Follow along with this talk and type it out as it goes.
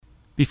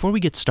Before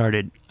we get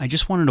started, I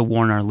just wanted to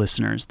warn our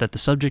listeners that the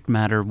subject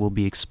matter we'll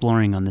be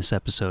exploring on this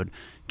episode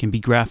can be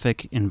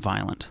graphic and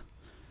violent.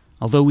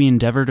 Although we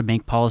endeavor to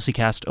make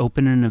PolicyCast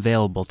open and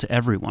available to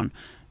everyone,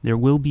 there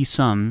will be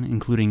some,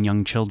 including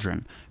young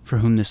children, for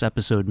whom this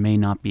episode may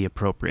not be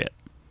appropriate.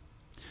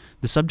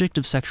 The subject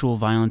of sexual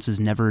violence is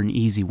never an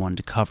easy one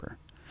to cover,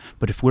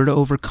 but if we're to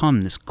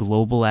overcome this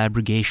global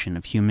abrogation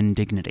of human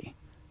dignity,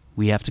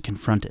 we have to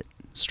confront it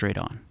straight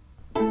on.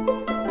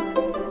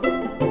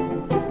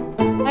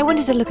 I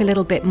wanted to look a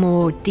little bit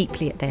more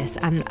deeply at this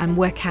and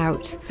work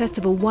out, first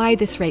of all, why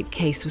this rape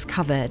case was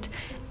covered,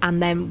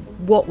 and then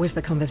what was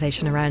the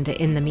conversation around it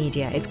in the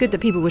media. It's good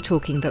that people were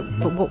talking, but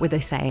what were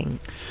they saying?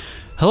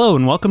 Hello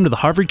and welcome to the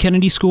Harvard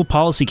Kennedy School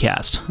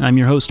PolicyCast. I'm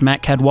your host,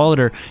 Matt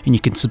Cadwallader, and you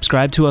can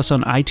subscribe to us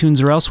on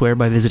iTunes or elsewhere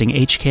by visiting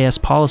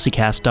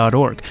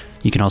hkspolicycast.org.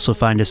 You can also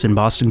find us in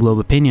Boston Globe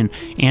Opinion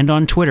and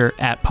on Twitter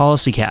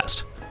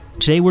 @PolicyCast.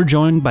 Today we're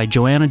joined by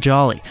Joanna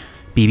Jolly,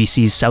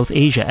 BBC's South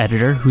Asia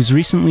editor, who's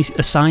recently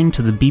assigned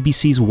to the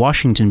BBC's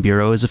Washington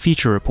Bureau as a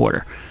feature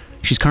reporter.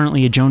 She's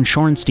currently a Joan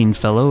Shorenstein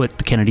Fellow at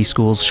the Kennedy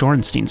School's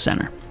Shorenstein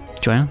Center.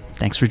 Joanna,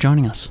 thanks for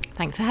joining us.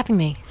 Thanks for having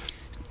me.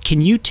 Can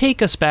you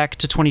take us back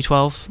to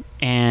 2012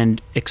 and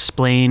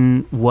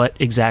explain what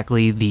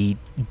exactly the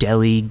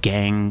Delhi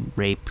gang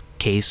rape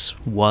case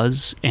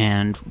was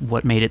and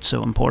what made it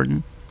so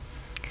important?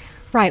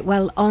 Right,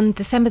 well, on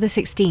December the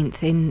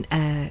 16th in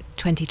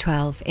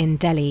 2012 in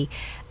Delhi,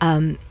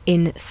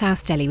 in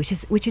South Delhi, which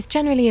is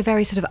generally a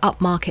very sort of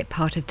upmarket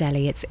part of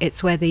Delhi.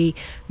 It's where the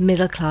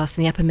middle class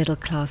and the upper middle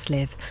class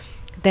live.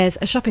 There's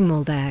a shopping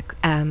mall there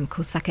called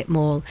Saket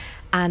Mall,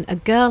 and a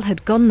girl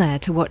had gone there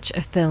to watch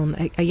a film.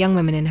 A young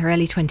woman in her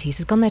early 20s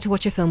had gone there to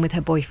watch a film with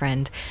her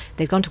boyfriend.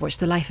 They'd gone to watch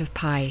The Life of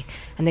Pi,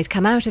 and they'd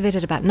come out of it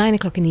at about 9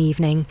 o'clock in the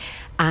evening,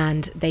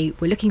 and they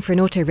were looking for an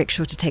auto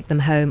rickshaw to take them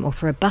home or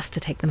for a bus to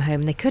take them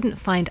home. They couldn't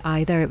find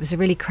either. It was a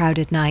really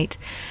crowded night.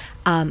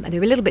 They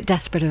were a little bit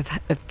desperate of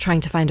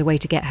trying to find a way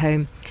to get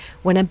home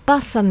when a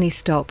bus suddenly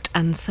stopped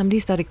and somebody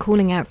started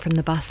calling out from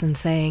the bus and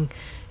saying,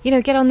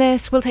 get on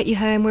this, we'll take you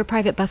home, we're a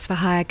private bus for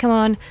hire, come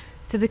on.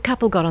 So the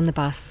couple got on the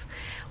bus.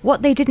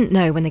 What they didn't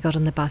know when they got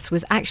on the bus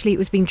was actually it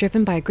was being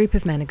driven by a group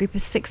of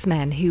 6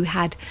 men who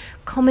had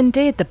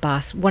commandeered the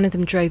bus. One of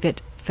them drove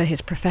it for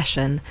his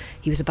profession.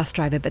 He was a bus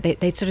driver, but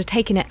they'd sort of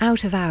taken it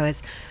out of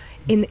hours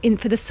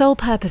for the sole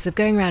purpose of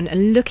going around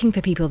and looking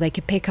for people they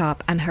could pick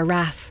up and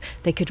harass,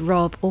 they could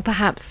rob, or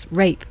perhaps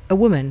rape a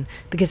woman,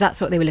 because that's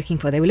what they were looking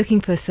for. They were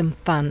looking for some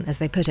fun, as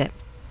they put it.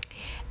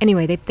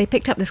 Anyway, they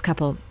picked up this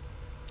couple.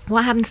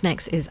 What happens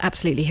next is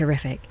absolutely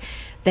horrific.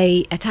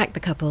 They attack the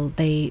couple.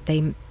 They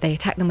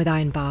attack them with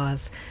iron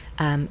bars.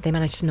 They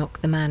managed to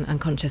knock the man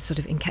unconscious, sort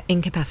of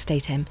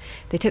incapacitate him.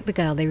 They took the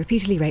girl. They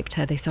repeatedly raped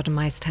her. They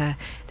sodomized her.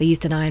 They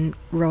used an iron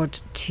rod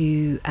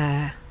to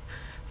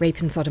rape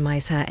and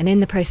sodomize her. And in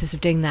the process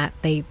of doing that,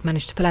 they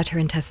managed to pull out her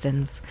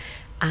intestines.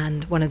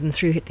 And one of them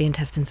threw the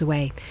intestines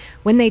away.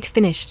 When they'd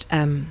finished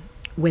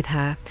with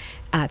her,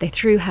 they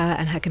threw her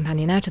and her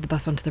companion out of the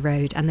bus onto the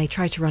road, and they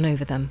tried to run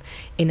over them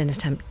in an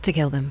attempt to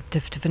kill them,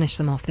 to finish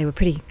them off. They were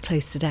pretty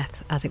close to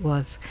death as it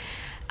was.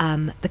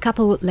 The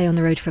couple lay on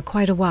the road for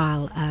quite a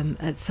while.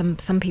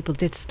 Some people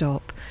did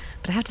stop,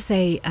 but I have to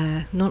say,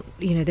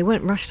 they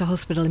weren't rushed to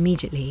hospital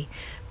immediately.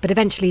 But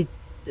eventually,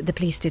 the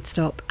police did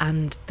stop,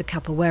 and the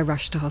couple were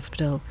rushed to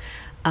hospital.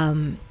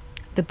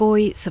 The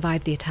boy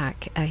survived the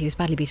attack. He was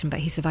badly beaten, but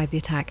he survived the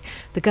attack.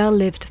 The girl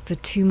lived for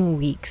 2 more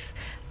weeks.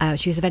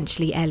 She was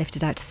eventually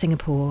airlifted out to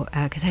Singapore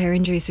because her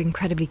injuries were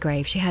incredibly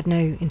grave. She had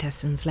no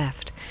intestines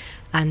left.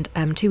 And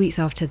 2 weeks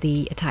after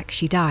the attack,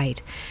 she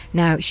died.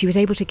 Now, she was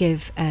able to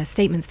give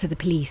statements to the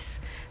police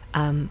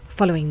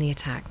following the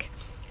attack.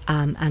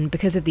 And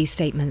because of these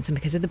statements and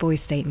because of the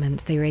boy's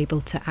statements, they were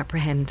able to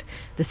apprehend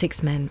the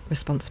 6 men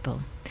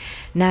responsible.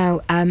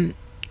 Now,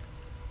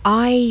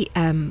 I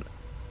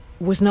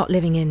was not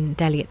living in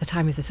Delhi at the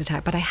time of this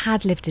attack, but I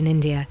had lived in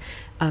India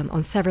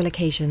on several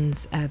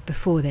occasions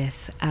before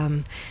this,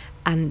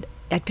 and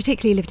I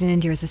particularly lived in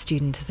India as a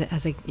student,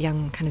 as a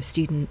young kind of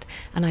student,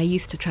 and I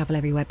used to travel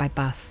everywhere by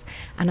bus.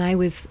 And I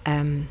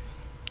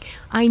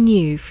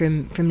knew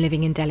from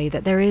living in Delhi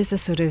that there is a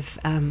sort of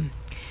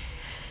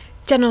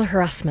general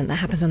harassment that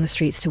happens on the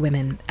streets to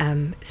women,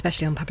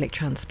 especially on public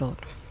transport.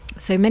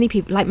 So many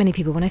people,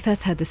 when I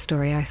first heard this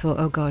story, I thought,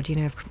 oh God,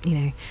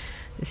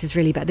 this is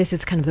really bad. This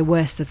is kind of the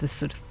worst of the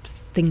sort of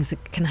things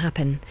that can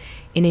happen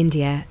in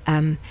India.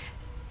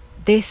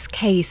 This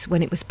case,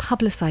 when it was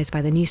publicised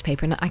by the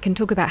newspaper, and I can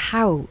talk about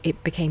how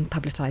it became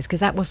publicised, because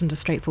that wasn't a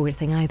straightforward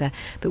thing either,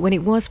 but when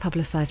it was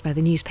publicised by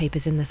the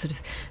newspapers in the sort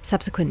of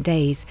subsequent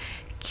days,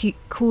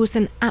 caused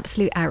an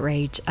absolute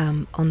outrage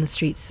on the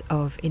streets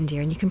of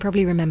India. And you can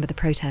probably remember the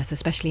protests,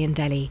 especially in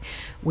Delhi,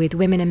 with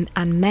women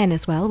and men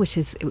as well, which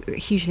is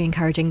hugely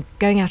encouraging,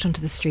 going out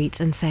onto the streets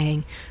and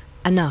saying,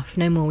 enough,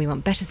 no more. We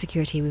want better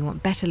security, we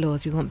want better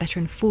laws, we want better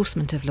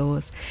enforcement of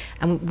laws,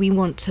 and we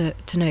want to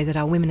know that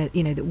our women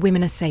are, that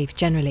women are safe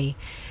generally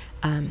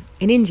in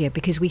India,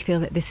 because we feel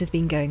that this has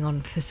been going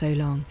on for so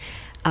long.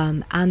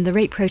 And the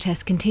rape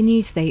protest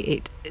continued. The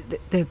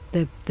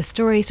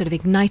story sort of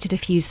ignited a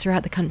fuse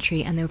throughout the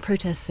country, and there were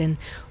protests in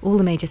all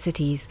the major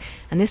cities.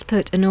 And this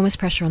put enormous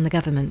pressure on the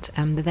government,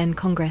 the then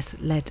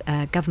Congress-led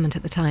government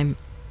at the time,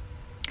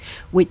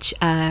 which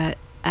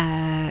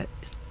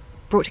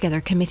brought together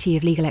a committee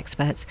of legal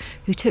experts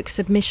who took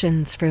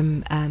submissions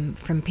from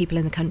people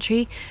in the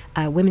country,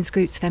 women's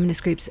groups,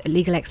 feminist groups,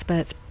 legal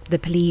experts, the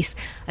police,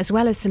 as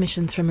well as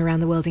submissions from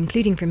around the world,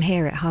 including from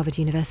here at Harvard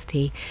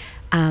University.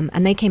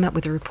 And they came up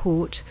with a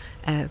report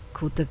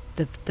called the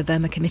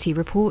Verma Committee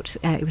Report.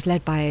 It was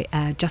led by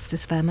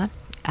Justice Verma.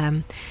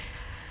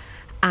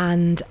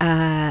 And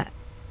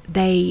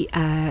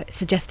they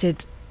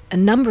suggested a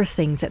number of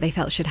things that they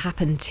felt should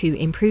happen to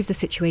improve the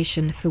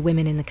situation for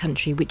women in the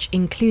country, which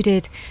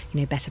included,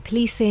 better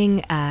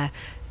policing,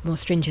 more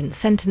stringent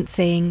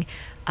sentencing,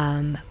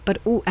 but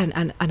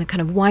and a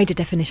kind of wider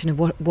definition of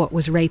what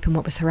was rape and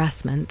what was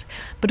harassment.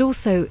 But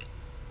also,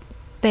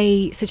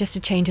 they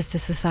suggested changes to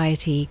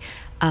society.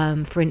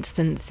 For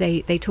instance,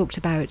 they talked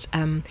about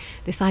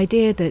this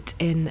idea that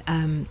in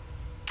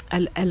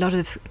a lot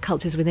of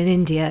cultures within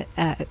India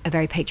are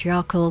very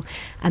patriarchal,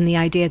 and the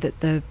idea that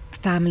the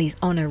family's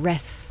honour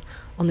rests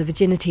on the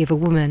virginity of a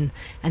woman,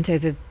 and so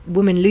if a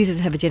woman loses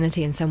her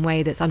virginity in some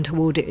way that's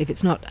untoward, if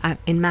it's not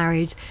in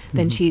marriage,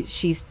 then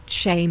she's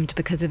shamed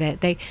because of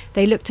it.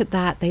 They looked at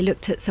that. They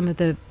looked at some of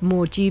the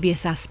more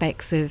dubious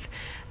aspects of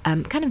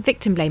kind of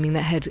victim blaming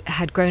that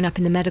had grown up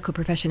in the medical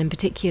profession, in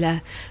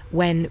particular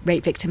when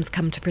rape victims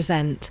come to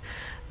present.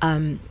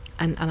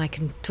 And I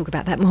can talk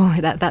about that more.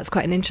 That's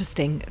quite an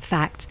interesting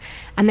fact.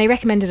 And they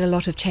recommended a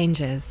lot of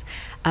changes.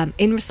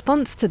 In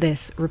response to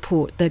this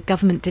report, the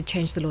government did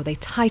change the law. They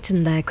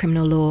tightened their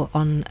criminal law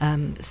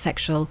on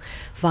sexual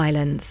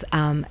violence.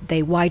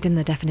 They widened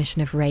the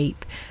definition of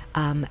rape.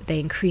 They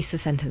increased the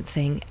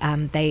sentencing.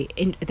 They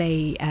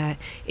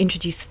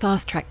introduced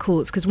fast-track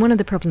courts, because one of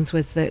the problems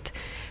was that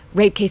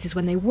rape cases,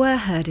 when they were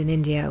heard in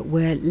India,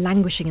 were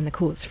languishing in the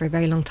courts for a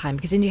very long time,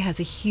 because India has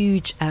a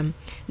huge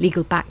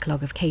legal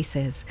backlog of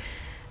cases.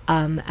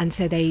 And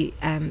so they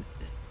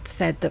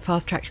said that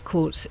fast-track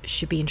courts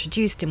should be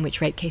introduced in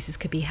which rape cases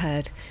could be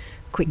heard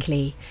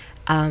quickly.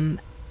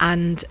 And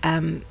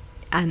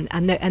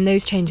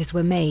those changes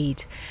were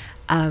made.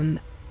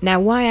 Now,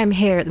 why I'm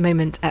here at the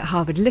moment at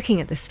Harvard looking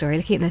at this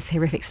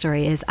horrific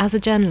story, is as a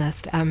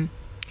journalist,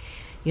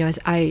 as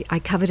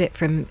I covered it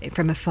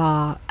from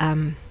afar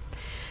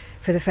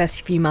for the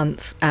first few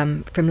months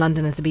from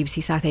London as a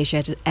BBC South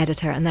Asia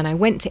editor, and then I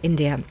went to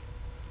India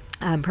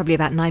probably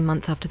about 9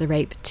 months after the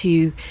rape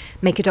to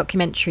make a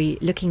documentary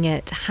looking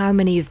at how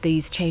many of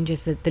these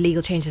changes, the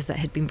legal changes that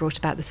had been brought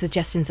about, the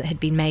suggestions that had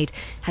been made,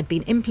 had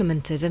been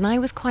implemented. And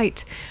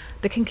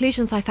the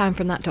conclusions I found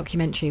from that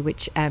documentary,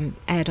 which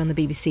aired on the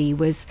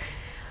BBC,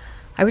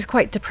 I was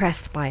quite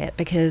depressed by it,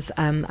 because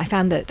I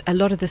found that a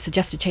lot of the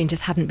suggested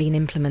changes hadn't been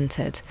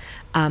implemented,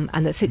 and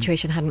that the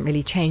situation hadn't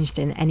really changed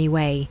in any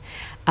way.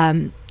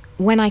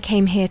 When I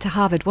came here to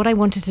Harvard, what I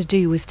wanted to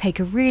do was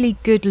take a really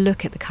good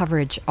look at the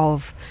coverage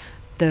of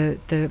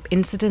the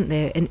incident,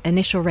 the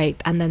initial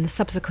rape, and then the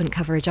subsequent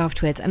coverage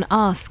afterwards, and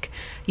ask,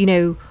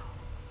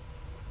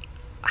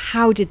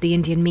 how did the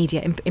Indian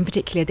media, in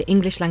particular the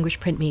English language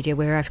print media,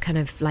 where I've kind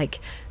of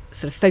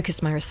sort of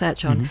focused my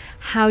research on,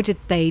 how did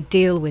they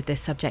deal with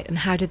this subject, and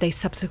how did they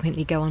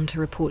subsequently go on to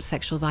report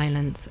sexual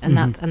violence? And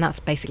that's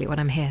basically what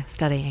I'm here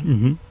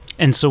studying.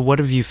 And so what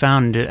have you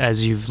found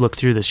as you've looked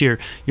through this? Your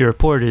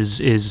report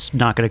is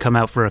not going to come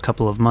out for a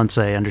couple of months,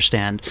 I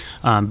understand,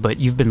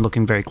 but you've been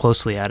looking very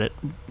closely at it.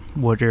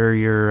 What are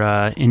your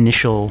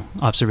initial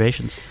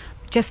observations?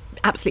 Just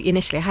absolutely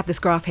initially, I have this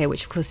graph here,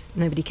 which of course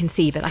nobody can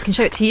see, but I can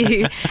show it to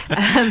you.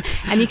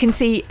 And you can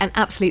see an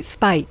absolute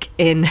spike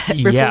in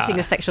reporting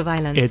of sexual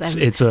violence.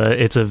 It's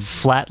a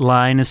flat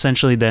line,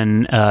 essentially,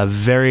 then a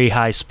very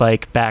high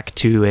spike back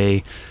to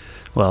a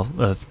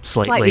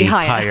slightly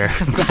higher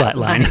flat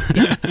line.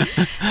 Yes.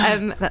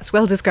 That's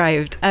well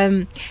described.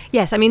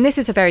 Yes, I mean, this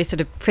is a very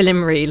sort of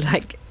preliminary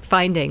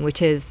finding,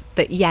 which is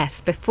that,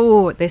 yes,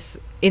 before this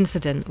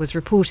incident was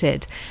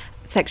reported,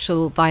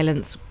 sexual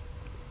violence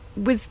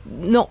was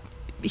not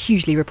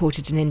hugely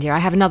reported in India. I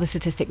have another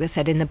statistic that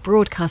said in the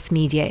broadcast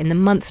media, in the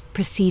months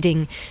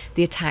preceding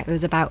the attack, there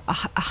was about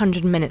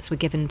 100 minutes were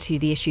given to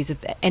the issues of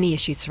any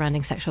issues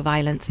surrounding sexual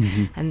violence,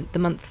 and the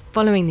month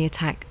following the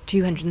attack,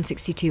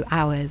 262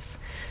 hours.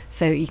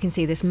 So you can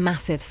see this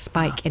massive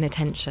spike in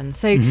attention.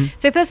 So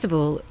first of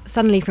all,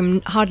 suddenly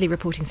from hardly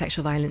reporting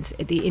sexual violence,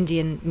 the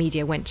Indian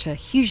media went to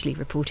hugely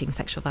reporting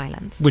sexual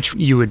violence. Which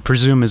you would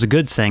presume is a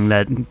good thing,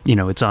 that,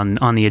 it's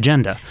on the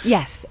agenda.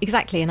 Yes,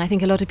 exactly. And I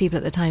think a lot of people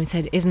at the time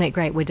said, isn't it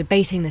great, we're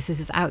debating this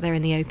is out there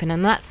in the open.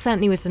 And that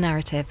certainly was the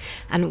narrative.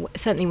 And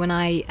certainly when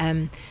I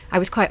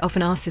was quite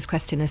often asked this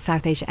question as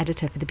South Asia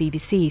editor for the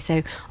BBC,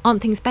 so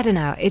aren't things better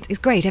now? It's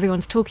great,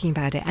 everyone's talking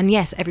about it. And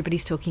yes,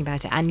 everybody's talking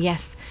about it. And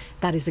yes,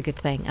 that is a good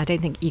thing. I don't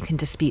think you can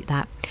dispute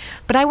that.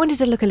 But I wanted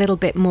to look a little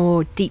bit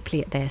more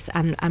deeply at this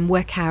and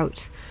work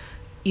out,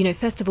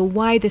 first of all,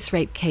 why this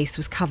rape case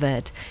was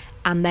covered,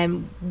 And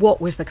then what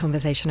was the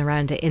conversation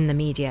around it in the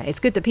media? It's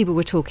good that people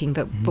were talking,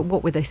 but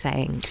what were they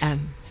saying?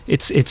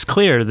 It's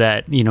clear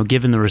that,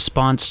 given the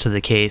response to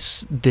the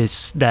case,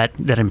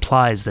 that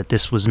implies that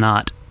this was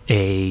not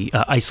a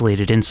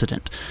isolated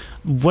incident.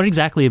 What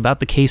exactly about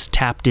the case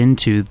tapped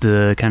into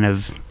the kind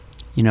of,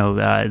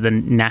 the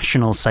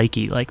national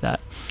psyche like that?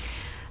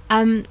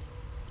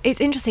 It's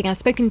interesting. I've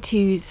spoken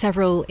to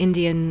several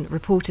Indian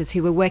reporters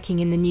who were working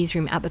in the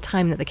newsroom at the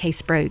time that the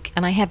case broke,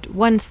 and I had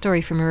one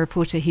story from a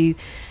reporter who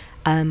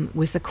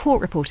was the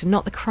court reporter,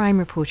 not the crime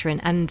reporter,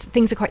 and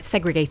things are quite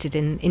segregated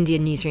in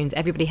Indian newsrooms.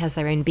 Everybody has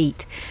their own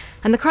beat.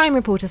 And the crime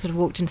reporter sort of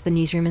walked into the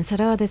newsroom and said,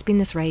 there's been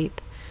this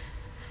rape.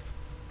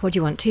 What do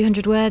you want,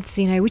 200 words?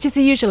 Which is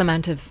the usual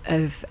amount of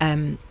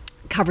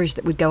coverage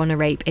that would go on a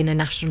rape in a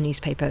national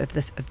newspaper of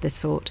this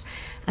sort.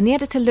 And the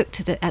editor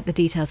looked at the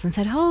details and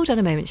said, hold on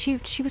a moment,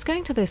 she was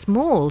going to this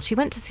mall, she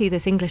went to see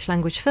this English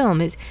language film.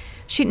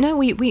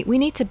 We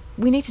need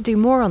to do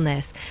more on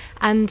this.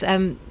 And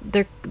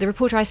the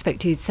reporter I spoke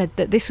to said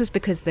that this was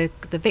because the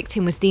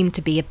victim was deemed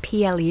to be a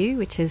PLU,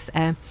 which is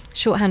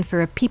shorthand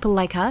for a people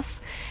like us.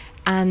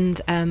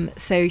 And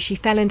so she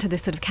fell into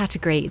this sort of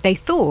category. They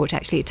thought,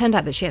 actually, it turned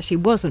out that she actually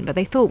wasn't, but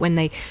they thought when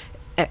the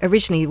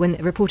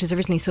reporters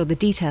originally saw the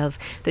details,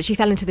 that she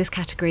fell into this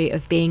category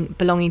of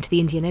belonging to the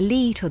Indian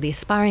elite or the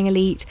aspiring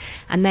elite,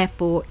 and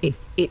therefore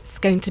it's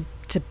going to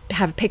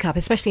pick up,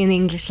 especially in the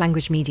English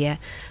language media,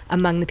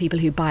 among the people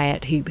who buy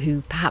it,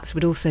 who perhaps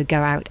would also go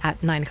out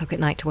at 9 o'clock at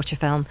night to watch a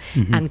film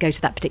and go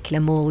to that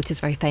particular mall, which is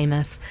very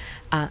famous,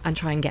 and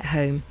try and get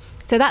home.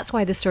 So that's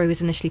why the story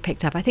was initially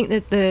picked up. I think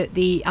that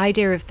the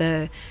idea of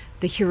the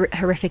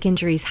horrific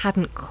injuries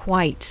hadn't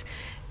quite,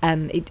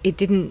 it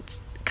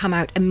didn't come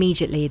out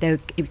immediately, though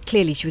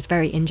clearly she was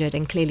very injured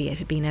and clearly it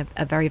had been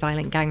a very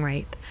violent gang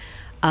rape.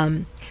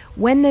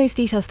 When those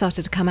details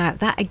started to come out,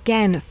 that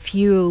again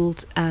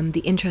fueled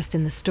the interest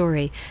in the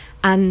story.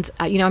 And,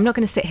 I'm not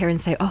going to sit here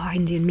and say,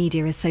 Indian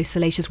media is so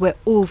salacious. We're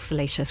all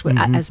salacious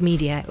as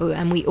media,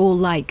 and we all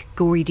like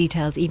gory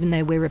details, even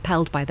though we're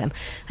repelled by them.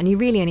 And you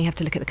really only have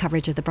to look at the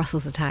coverage of the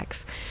Brussels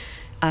attacks.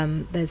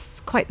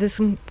 There's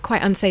some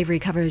quite unsavoury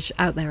coverage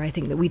out there, I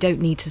think, that we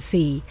don't need to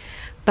see.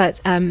 But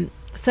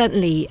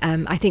certainly,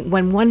 I think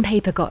when one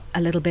paper got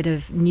a little bit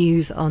of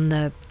news on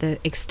the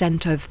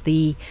extent of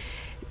the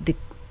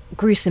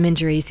gruesome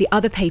injuries, the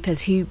other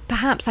papers, who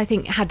perhaps I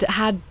think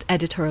had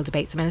editorial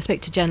debates. I mean, I spoke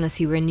to journalists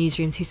who were in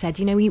newsrooms who said,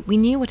 we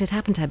knew what had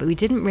happened to her, but we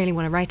didn't really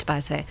want to write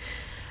about it.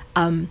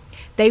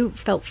 They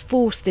felt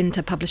forced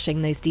into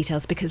publishing those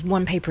details because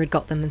one paper had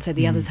got them, and so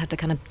the others had to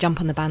kind of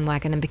jump on the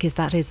bandwagon, and because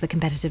that is the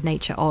competitive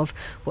nature of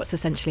what's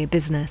essentially a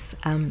business.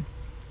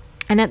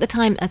 And at the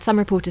time, some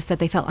reporters said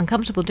they felt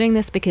uncomfortable doing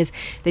this because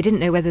they didn't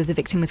know whether the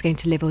victim was going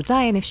to live or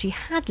die. And if she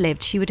had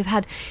lived, she would have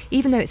had,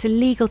 even though it's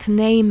illegal to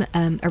name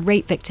a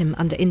rape victim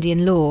under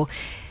Indian law,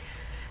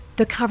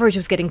 the coverage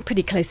was getting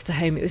pretty close to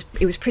home.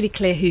 It was pretty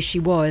clear who she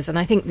was. And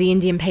I think the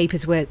Indian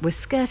papers were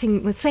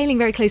sailing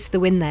very close to the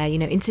wind there,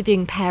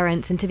 interviewing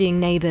parents,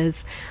 interviewing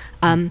neighbours.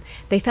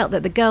 They felt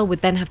that the girl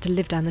would then have to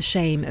live down the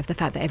shame of the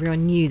fact that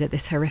everyone knew that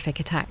this horrific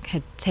attack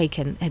had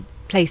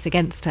place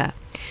against her.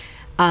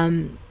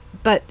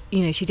 But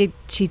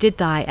she did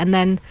die, and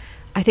then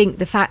I think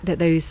the fact that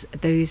those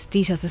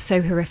details are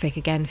so horrific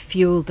again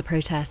fueled the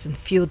protest and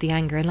fueled the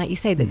anger. And like you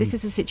say, that this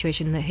is a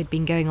situation that had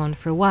been going on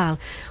for a while.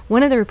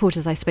 One of the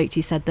reporters I spoke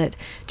to said that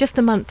just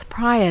a month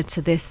prior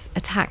to this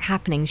attack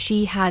happening,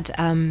 she had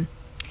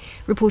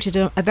reported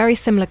a very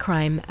similar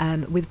crime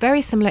with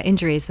very similar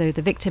injuries, though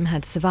the victim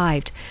had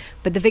survived.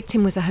 But the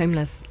victim was a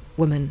homeless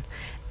woman,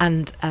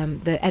 and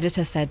the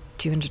editor said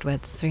 200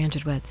 words,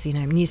 300 words,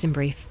 news in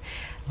brief.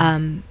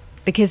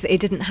 Because it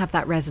didn't have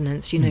that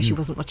resonance. She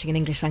wasn't watching an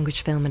English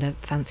language film at a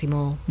fancy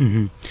mall.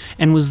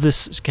 And was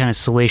this kind of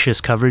salacious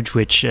coverage,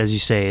 which, as you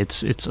say,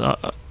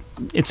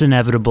 it's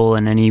inevitable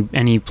in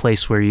any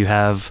place where you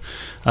have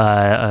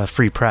a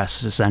free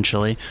press,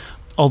 essentially.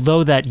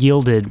 Although that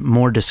yielded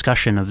more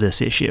discussion of this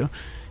issue,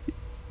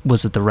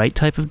 was it the right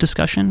type of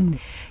discussion?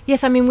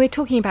 Yes, I mean, we're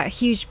talking about a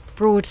huge,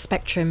 broad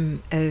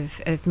spectrum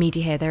of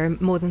media here. There are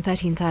more than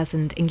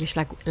 13,000 English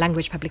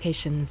language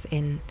publications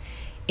in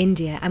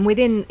India, and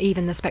within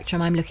even the spectrum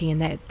I'm looking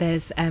in,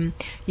 there's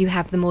you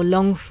have the more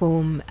long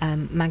form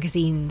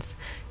magazines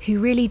who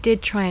really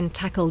did try and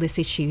tackle this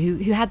issue,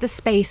 who had the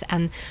space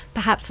and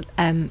perhaps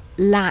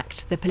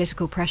lacked the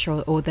political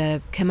pressure or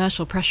the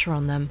commercial pressure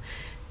on them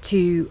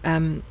to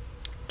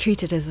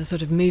treat it as a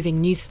sort of moving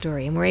news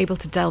story, and were able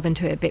to delve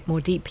into it a bit more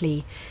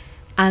deeply.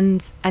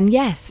 And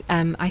yes,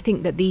 I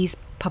think that these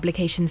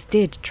publications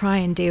did try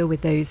and deal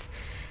with those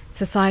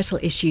societal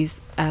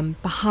issues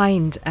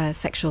behind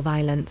sexual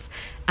violence,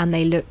 and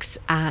they looked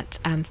at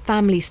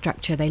family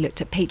structure, they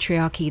looked at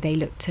patriarchy, they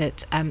looked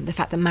at the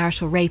fact that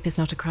marital rape is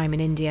not a crime in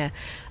India.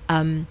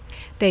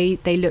 They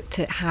looked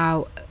at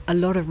how a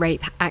lot of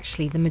rape,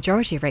 actually the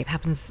majority of rape,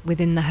 happens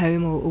within the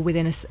home or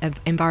within an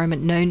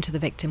environment known to the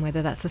victim,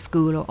 whether that's a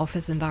school or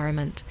office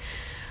environment.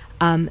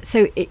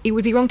 So it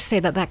would be wrong to say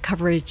that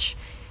coverage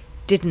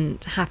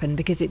didn't happen,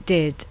 because it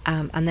did,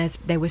 and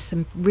there was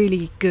some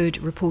really good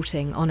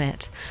reporting on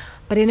it.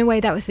 But in a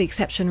way, that was the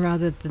exception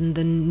rather than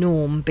the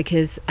norm,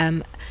 because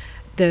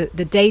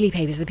the daily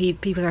papers, the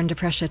people are under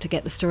pressure to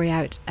get the story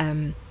out.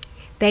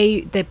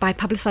 They by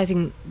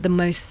publicising the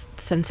most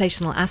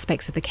sensational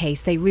aspects of the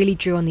case, they really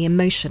drew on the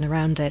emotion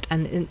around it,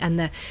 and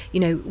the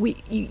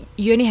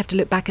you only have to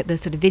look back at the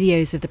sort of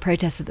videos of the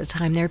protests at the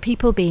time. There are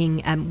people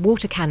being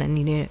water cannon,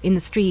 in the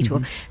street, or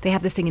they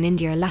have this thing in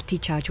India, a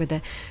lathi charge, where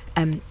the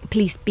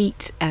police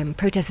beat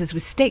protesters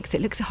with sticks.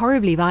 It looks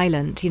horribly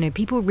violent.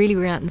 People really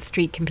were out in the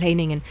street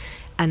complaining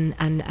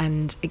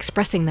and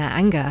expressing their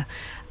anger,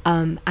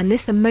 and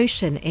this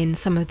emotion in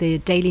some of the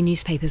daily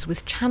newspapers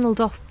was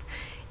channeled off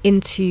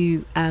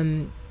into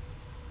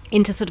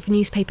sort of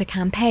newspaper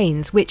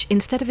campaigns, which,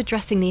 instead of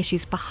addressing the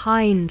issues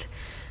behind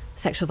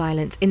sexual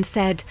violence,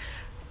 instead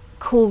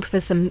called for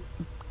some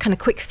kind of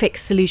quick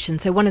fix solution.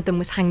 So one of them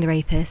was hang the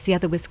rapist, the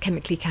other was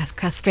chemically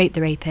castrate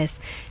the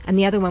rapist, and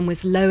the other one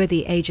was lower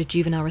the age of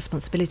juvenile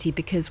responsibility,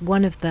 because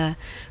one of the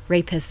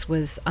rapists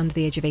was under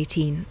the age of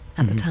 18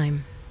 at the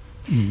time.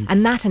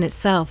 And that in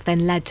itself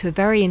then led to a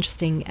very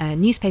interesting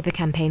newspaper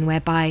campaign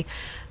whereby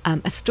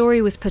a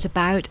story was put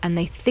about, and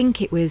they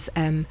think it was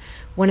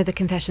one of the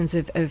confessions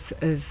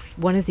of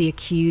one of the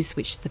accused,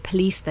 which the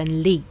police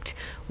then leaked,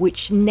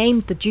 which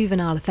named the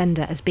juvenile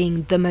offender as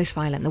being the most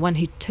violent, the one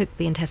who took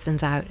the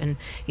intestines out, and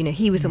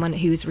he was the one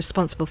who was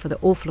responsible for the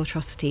awful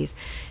atrocities.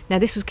 Now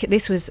this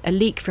was a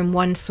leak from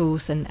one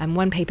source, and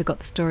one paper got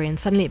the story, and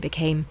suddenly it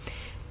became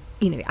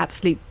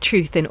absolute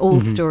truth in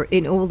all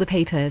in all the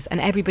papers, and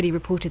everybody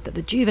reported that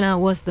the juvenile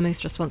was the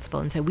most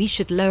responsible, and so we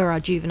should lower our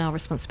juvenile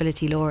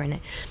responsibility law in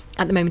it.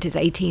 At the moment it's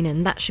 18,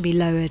 and that should be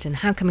lowered, and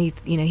how come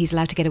he's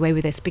allowed to get away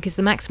with this, because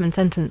the maximum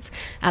sentence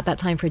at that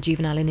time for a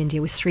juvenile in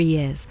India was 3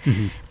 years,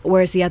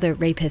 whereas the other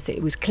rapists,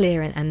 it was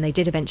clear, and they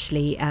did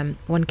eventually,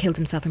 one killed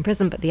himself in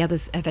prison, but the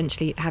others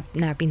eventually have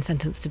now been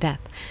sentenced to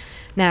death.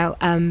 Now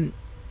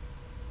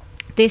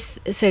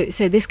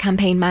This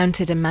campaign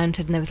mounted, and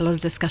there was a lot of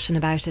discussion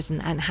about it,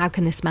 and how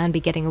can this man be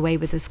getting away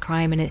with this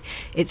crime, and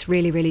it's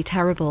really, really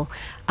terrible.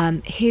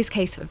 His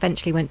case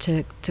eventually went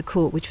to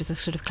court, which was a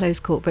sort of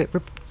closed court, but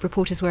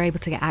reporters were able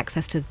to get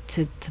access to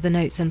the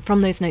notes, and from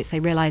those notes they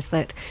realised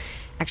that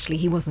actually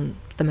he wasn't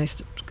the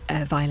most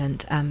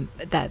violent,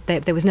 that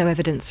there was no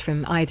evidence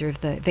from either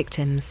of the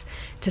victims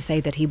to say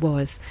that he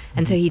was,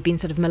 and so he'd been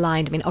sort of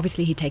maligned. I mean,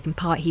 obviously he'd taken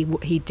part,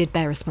 he did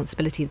bear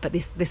responsibility, but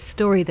this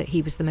story that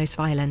he was the most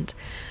violent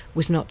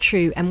was not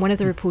true. And one of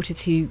the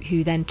reporters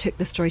who then took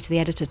the story to the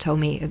editor told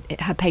me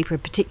her paper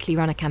had particularly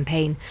run a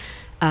campaign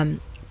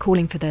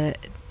calling for the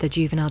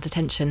juvenile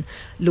detention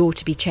law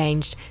to be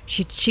changed.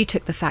 She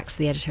took the facts to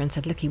the editor and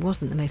said, look, he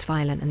wasn't the most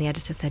violent, and the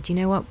editor said, you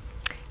know what,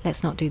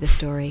 let's not do the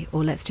story,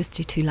 or let's just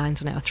do 2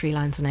 lines on it or 3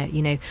 lines on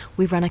it.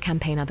 We've run a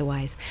campaign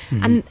otherwise.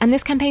 And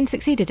this campaign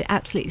succeeded. It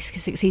absolutely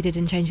succeeded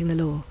in changing the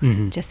law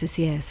just this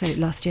year,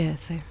 last year.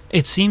 So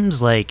it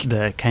seems like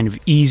the kind of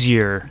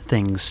easier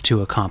things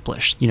to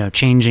accomplish,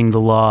 changing the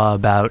law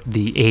about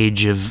the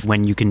age of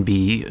when you can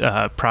be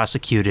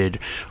prosecuted,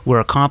 were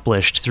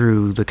accomplished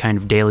through the kind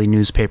of daily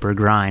newspaper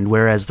grind,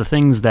 whereas the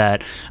things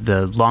that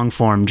the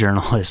long-form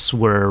journalists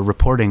were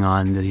reporting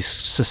on, these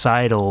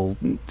societal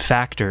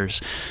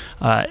factors,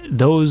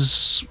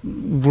 those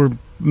were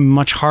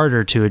much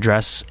harder to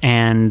address,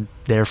 and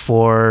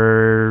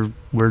therefore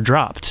were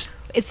dropped.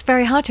 It's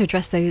very hard to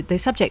address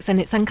those subjects,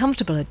 and it's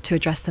uncomfortable to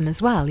address them as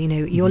well.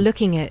 You're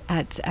looking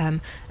at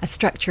a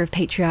structure of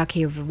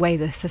patriarchy, of the way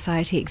the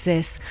society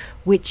exists,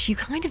 which you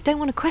kind of don't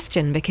want to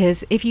question,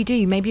 because if you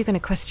do, maybe you're going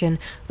to question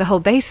the whole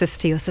basis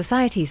to your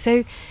society.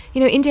 So,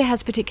 India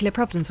has particular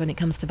problems when it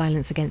comes to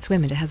violence against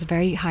women. It has a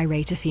very high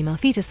rate of female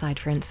feticide,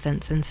 for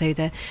instance, and so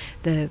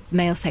the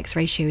male sex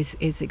ratio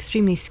is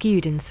extremely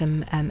skewed in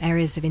some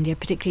areas of India,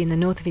 particularly in the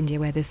north of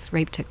India where this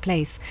rape took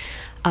place.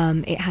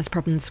 It has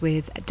problems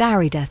with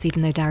dowry deaths,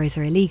 even though dowries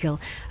are illegal,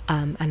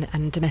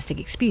 and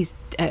domestic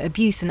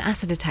abuse and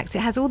acid attacks. It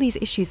has all these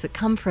issues that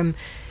come from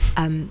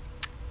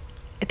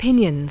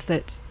opinions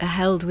that are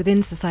held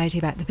within society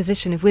about the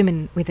position of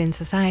women within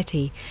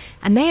society,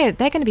 and they're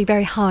going to be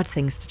very hard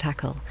things to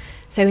tackle.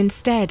 So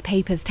instead,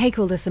 papers take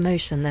all this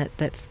emotion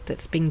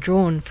that's being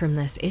drawn from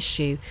this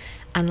issue,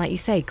 and, like you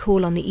say,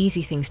 call on the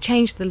easy things,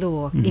 change the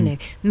law,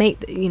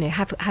 make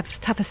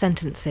have tougher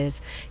sentences,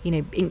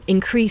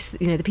 increase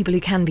the people who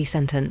can be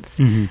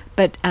sentenced.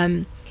 But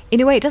in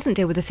a way, it doesn't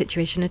deal with the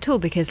situation at all,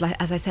 because, like,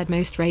 as I said,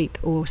 most rape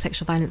or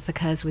sexual violence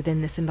occurs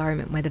within this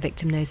environment where the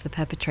victim knows the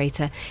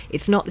perpetrator.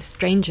 It's not the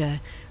stranger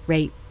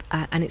rape,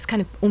 and it's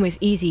kind of almost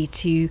easy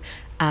to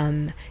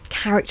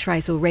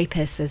characterise all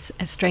rapists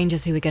as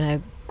strangers who are going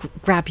to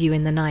grab you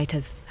in the night,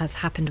 as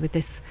happened with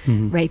this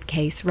rape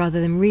case, rather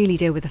than really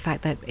deal with the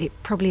fact that it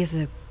probably is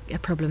a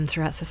problem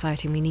throughout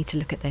society, and we need to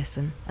look at this,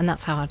 and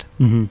that's hard.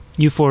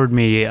 You forwarded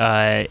me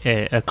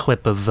a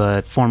clip of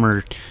a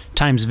former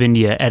Times of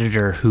India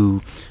editor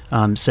who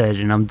said,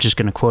 and I'm just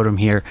going to quote him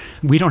here,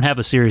 "We don't have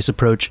a serious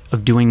approach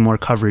of doing more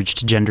coverage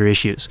to gender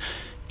issues.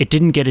 It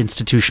didn't get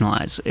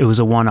institutionalized. It was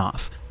a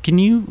one-off.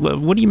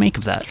 What do you make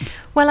of that?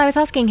 Well, I was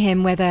asking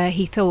him whether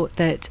he thought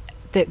that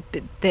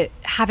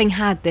having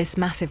had this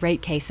massive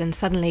rape case, and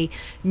suddenly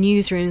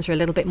newsrooms were a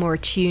little bit more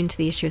attuned to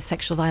the issue of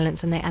sexual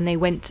violence, and they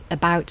went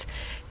about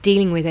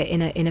dealing with it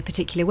in a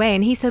particular way.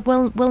 And he said,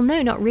 well,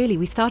 no, not really.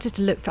 We started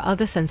to look for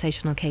other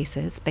sensational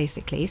cases,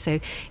 basically. So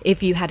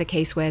if you had a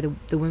case where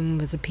the woman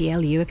was a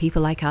PLU, a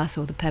people like us,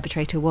 or the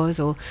perpetrator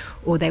was, or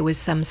there was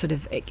some sort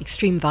of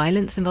extreme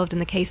violence involved in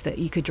the case, that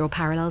you could draw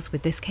parallels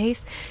with this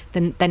case,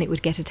 then it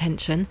would get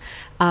attention.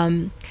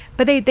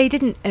 But they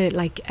didn't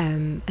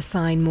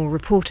assign more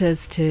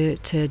reporters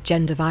to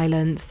gender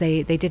violence.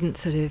 They didn't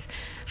sort of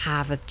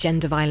have a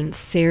gender violence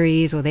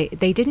series, or they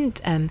didn't.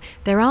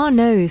 There are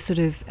no sort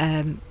of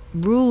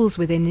rules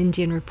within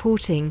Indian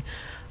reporting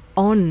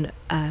on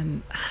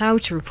how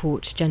to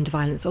report gender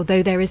violence,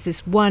 although there is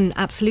this one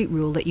absolute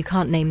rule that you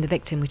can't name the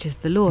victim, which is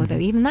the law, though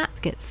even that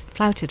gets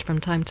flouted from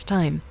time to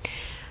time.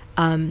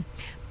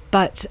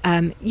 But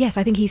yes,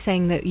 I think he's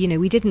saying that,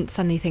 we didn't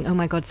suddenly think, oh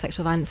my God,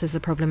 sexual violence is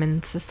a problem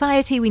in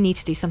society, we need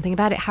to do something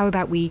about it. How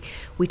about we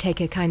take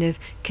a kind of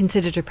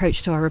considered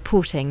approach to our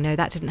reporting? No,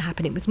 that didn't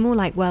happen. It was more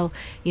like, well,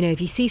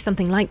 if you see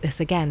something like this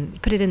again,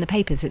 put it in the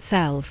papers, it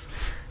sells.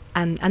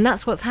 And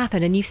that's what's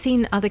happened. And you've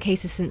seen other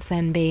cases since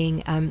then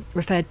being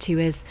referred to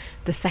as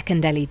the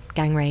second Delhi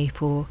gang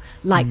rape, or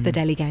like the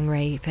Delhi gang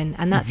rape.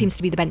 And that seems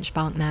to be the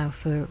benchmark now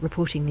for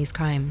reporting these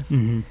crimes.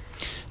 Mm-hmm.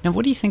 Now,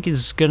 what do you think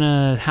is going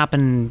to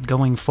happen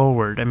going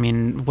forward? I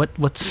mean,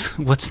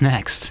 what's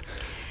next?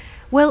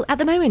 Well, at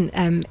the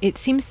moment, it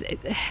seems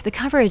the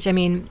coverage,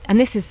 and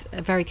this is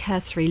a very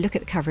cursory look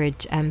at the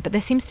coverage, but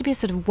there seems to be a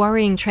sort of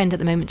worrying trend at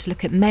the moment to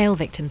look at male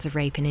victims of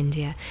rape in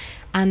India.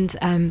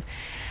 And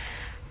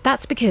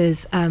that's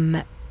because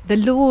the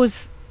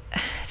laws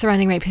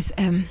surrounding rape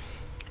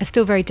are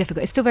still very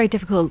difficult. It's still very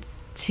difficult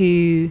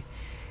to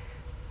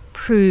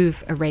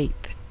prove a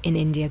rape in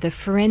India. The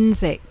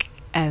forensic,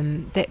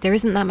 there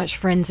isn't that much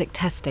forensic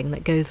testing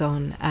that goes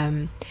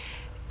on.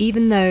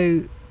 Even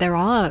though there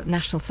are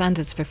national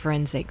standards for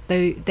forensic,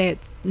 though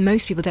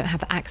most people don't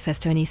have access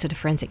to any sort of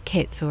forensic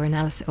kits or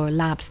analysis or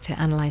labs to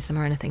analyse them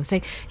or anything. So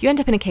you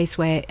end up in a case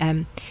where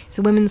it's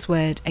a woman's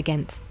word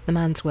against the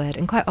man's word,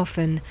 and quite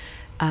often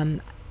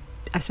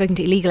I've spoken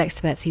to legal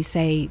experts who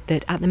say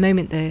that at the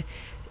moment the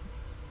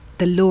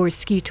law is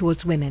skewed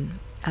towards women,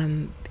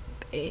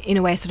 in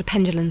a way a sort of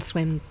pendulum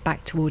swing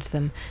back towards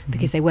them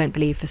because they weren't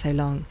believed for so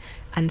long.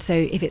 And so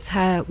if it's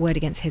her word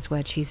against his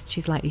word,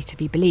 she's likely to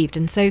be believed.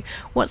 And so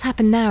what's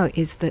happened now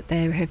is that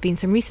there have been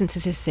some recent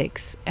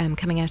statistics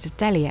coming out of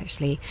Delhi,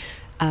 actually,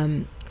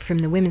 from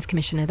the Women's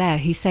Commissioner there,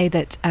 who say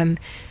that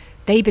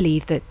they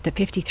believe that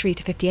 53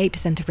 to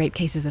 58% of rape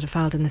cases that are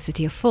filed in the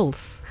city are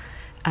false.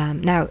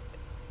 Now,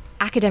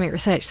 academic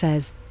research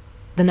says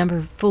the number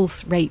of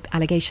false rape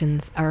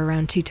allegations are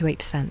around 2 to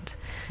 8%.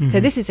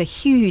 So this is a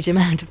huge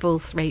amount of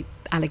false rape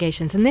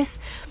allegations. And this,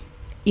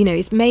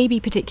 is maybe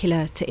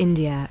particular to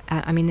India.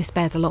 This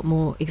bears a lot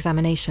more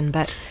examination,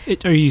 but...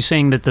 Are you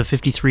saying that the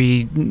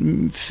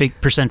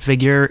 53%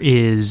 figure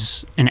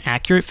is an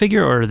accurate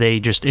figure, or are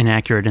they just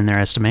inaccurate in their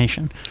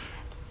estimation?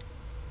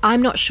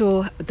 I'm not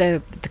sure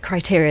the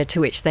criteria to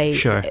which they,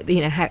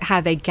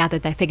 how they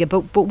gathered their figure.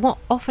 But what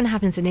often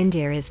happens in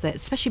India is that,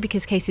 especially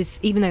because cases,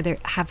 even though there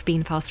have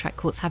been fast-track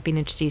courts, have been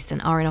introduced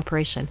and are in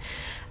operation,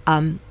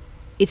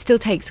 it still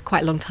takes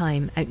quite a long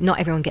time. Not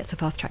everyone gets a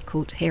fast-track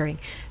court hearing.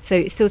 So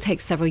it still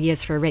takes several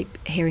years for a rape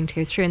hearing to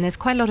go through. And there's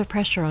quite a lot of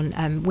pressure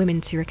on women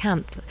to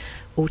recant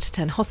or to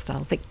turn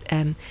hostile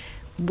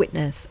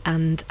witness.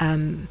 And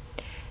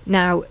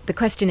now the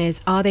question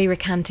is, are they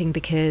recanting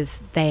because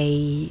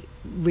they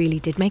really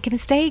did make a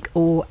mistake,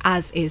 or,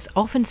 as is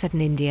often said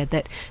in India,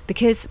 that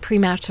because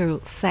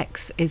premarital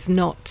sex is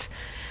not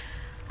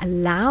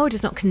allowed,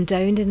 is not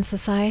condoned in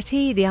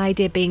society, the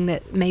idea being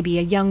that maybe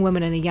a young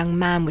woman and a young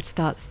man would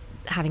start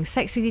having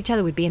sex with each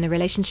other, would be in a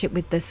relationship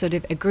with the sort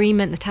of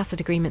agreement, the tacit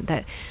agreement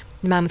that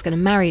the man was going to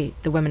marry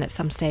the woman at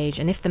some stage.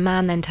 And if the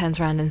man then turns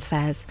around and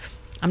says,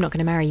 I'm not going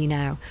to marry you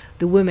now,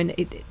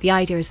 the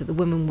idea is that the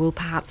woman will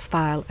perhaps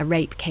file a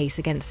rape case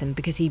against him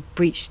because he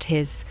breached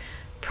his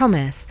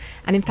promise.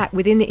 And in fact,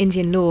 within the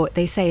Indian law,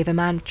 they say if a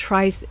man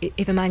gets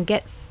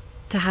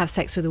to have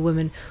sex with a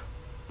woman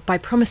by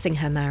promising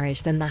her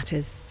marriage, then that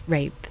is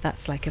rape.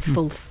 That's like a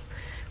false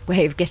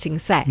way of getting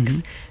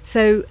sex.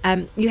 So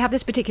you have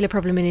this particular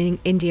problem in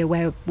India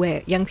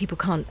where young people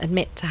can't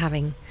admit to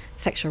having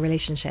sexual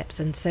relationships.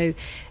 And so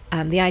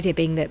the idea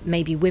being that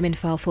maybe women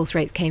file false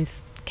rape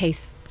claims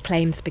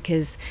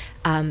because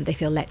they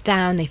feel let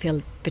down, they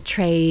feel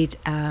betrayed,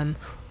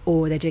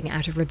 or they're doing it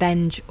out of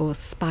revenge or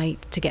spite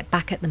to get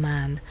back at the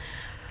man.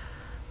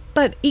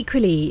 But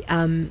equally,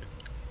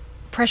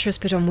 pressure is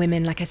put on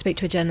women. Like, I spoke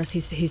to a journalist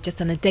who's just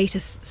done a data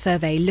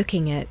survey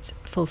looking at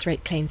false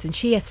rape claims, and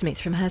she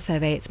estimates from her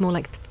survey it's more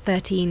like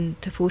 13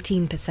 to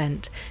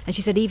 14%. And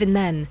she said even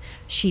then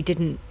she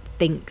didn't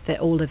think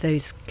that all of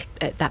those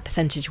that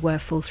percentage were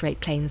false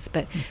rape claims.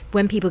 But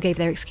when people gave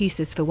their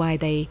excuses for why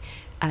they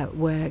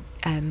were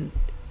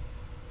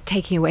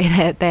taking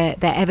away their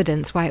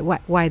evidence,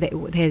 why they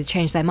had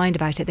changed their mind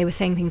about it. They were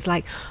saying things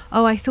like,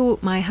 "Oh, I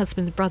thought my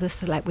husband's brother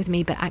slept with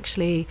me, but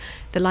actually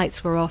the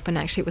lights were off, and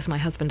actually it was my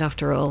husband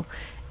after all."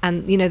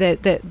 And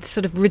the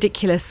sort of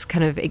ridiculous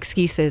kind of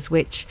excuses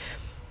which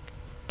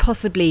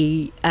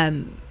possibly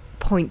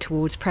point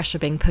towards pressure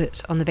being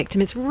put on the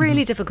victim. It's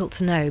really difficult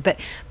to know, but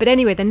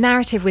anyway, the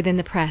narrative within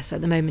the press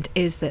at the moment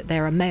is that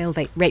there are male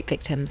rape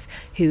victims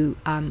who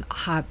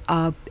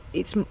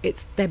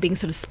they're being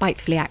sort of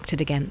spitefully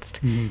acted against,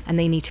 and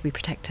they need to be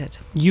protected.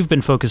 You've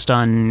been focused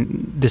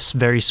on this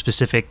very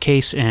specific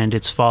case and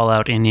its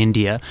fallout in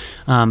India,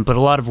 but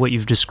a lot of what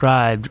you've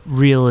described,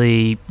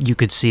 really, you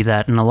could see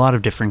that in a lot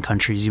of different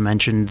countries. You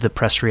mentioned the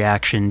press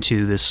reaction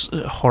to this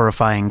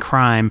horrifying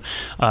crime.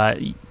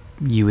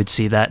 You would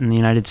see that in the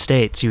United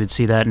States. You would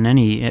see that in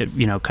any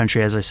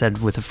country, as I said,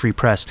 with a free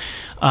press.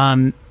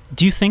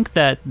 Do you think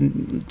that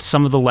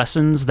some of the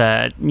lessons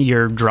that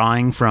you're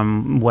drawing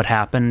from what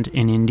happened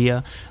in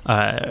India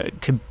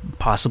could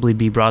possibly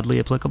be broadly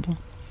applicable?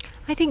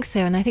 I think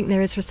so, and I think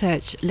there is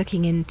research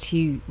looking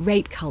into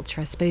rape culture,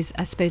 I suppose,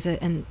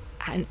 and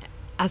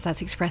as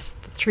that's expressed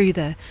through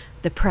the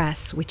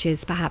press, which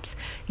is perhaps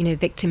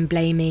victim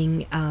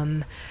blaming,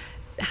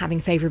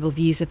 having favourable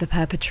views of the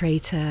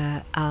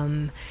perpetrator.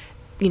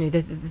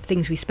 The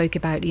things we spoke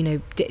about,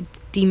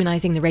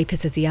 demonizing the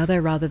rapist as the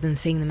other rather than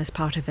seeing them as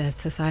part of a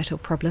societal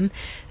problem.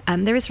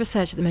 There is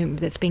research at the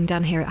moment that's being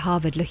done here at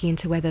Harvard looking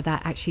into whether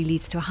that actually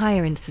leads to a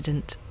higher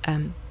incidence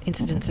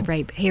of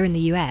rape here in the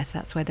US.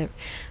 That's where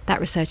that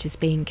research is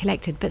being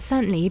collected. But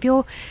certainly,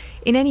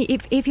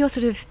 if you're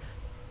sort of,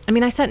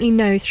 I certainly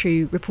know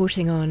through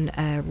reporting on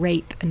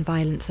rape and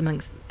violence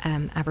amongst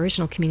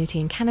Aboriginal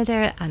community in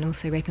Canada and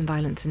also rape and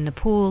violence in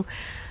Nepal,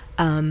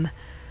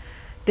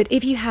 that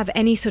if you have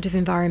any sort of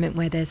environment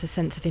where there's a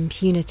sense of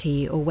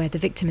impunity or where the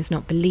victim is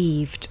not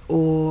believed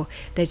or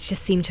they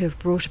just seem to have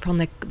brought upon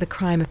the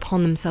crime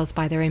upon themselves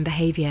by their own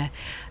behaviour,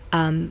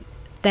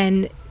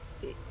 then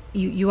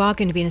you are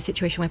going to be in a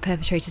situation where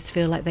perpetrators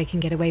feel like they can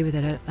get away with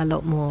it a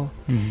lot more.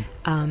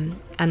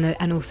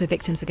 And also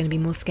victims are going to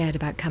be more scared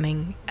about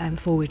coming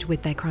forward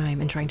with their crime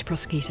and trying to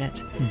prosecute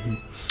it.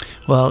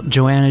 Well,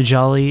 Joanna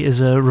Jolly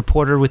is a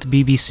reporter with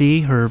the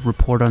BBC. Her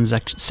report on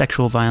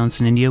sexual violence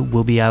in India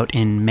will be out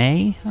in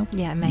May.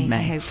 Yeah, May.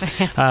 I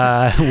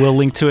hope. We'll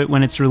link to it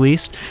when it's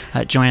released.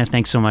 Joanna,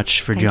 thanks so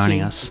much for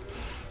joining us.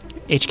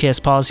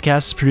 HKS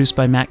PolicyCast is produced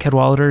by Matt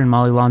Cadwallader and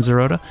Molly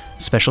Lanzarota.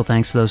 Special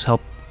thanks to those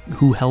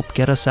who help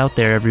get us out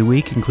there every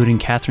week, including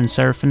Catherine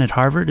Serafin at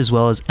Harvard, as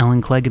well as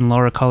Ellen Clegg and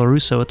Laura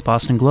Colarusso at the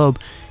Boston Globe,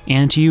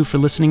 and to you for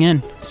listening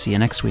in. See you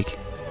next week.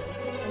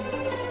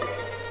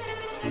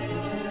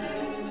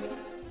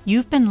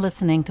 You've been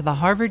listening to the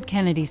Harvard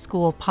Kennedy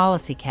School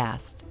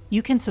PolicyCast.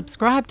 You can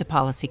subscribe to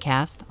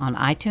PolicyCast on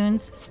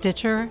iTunes,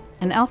 Stitcher,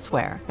 and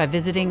elsewhere by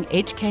visiting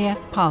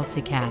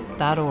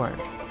hkspolicycast.org.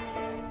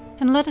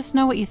 And let us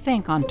know what you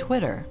think on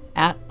Twitter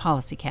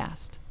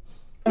 @PolicyCast.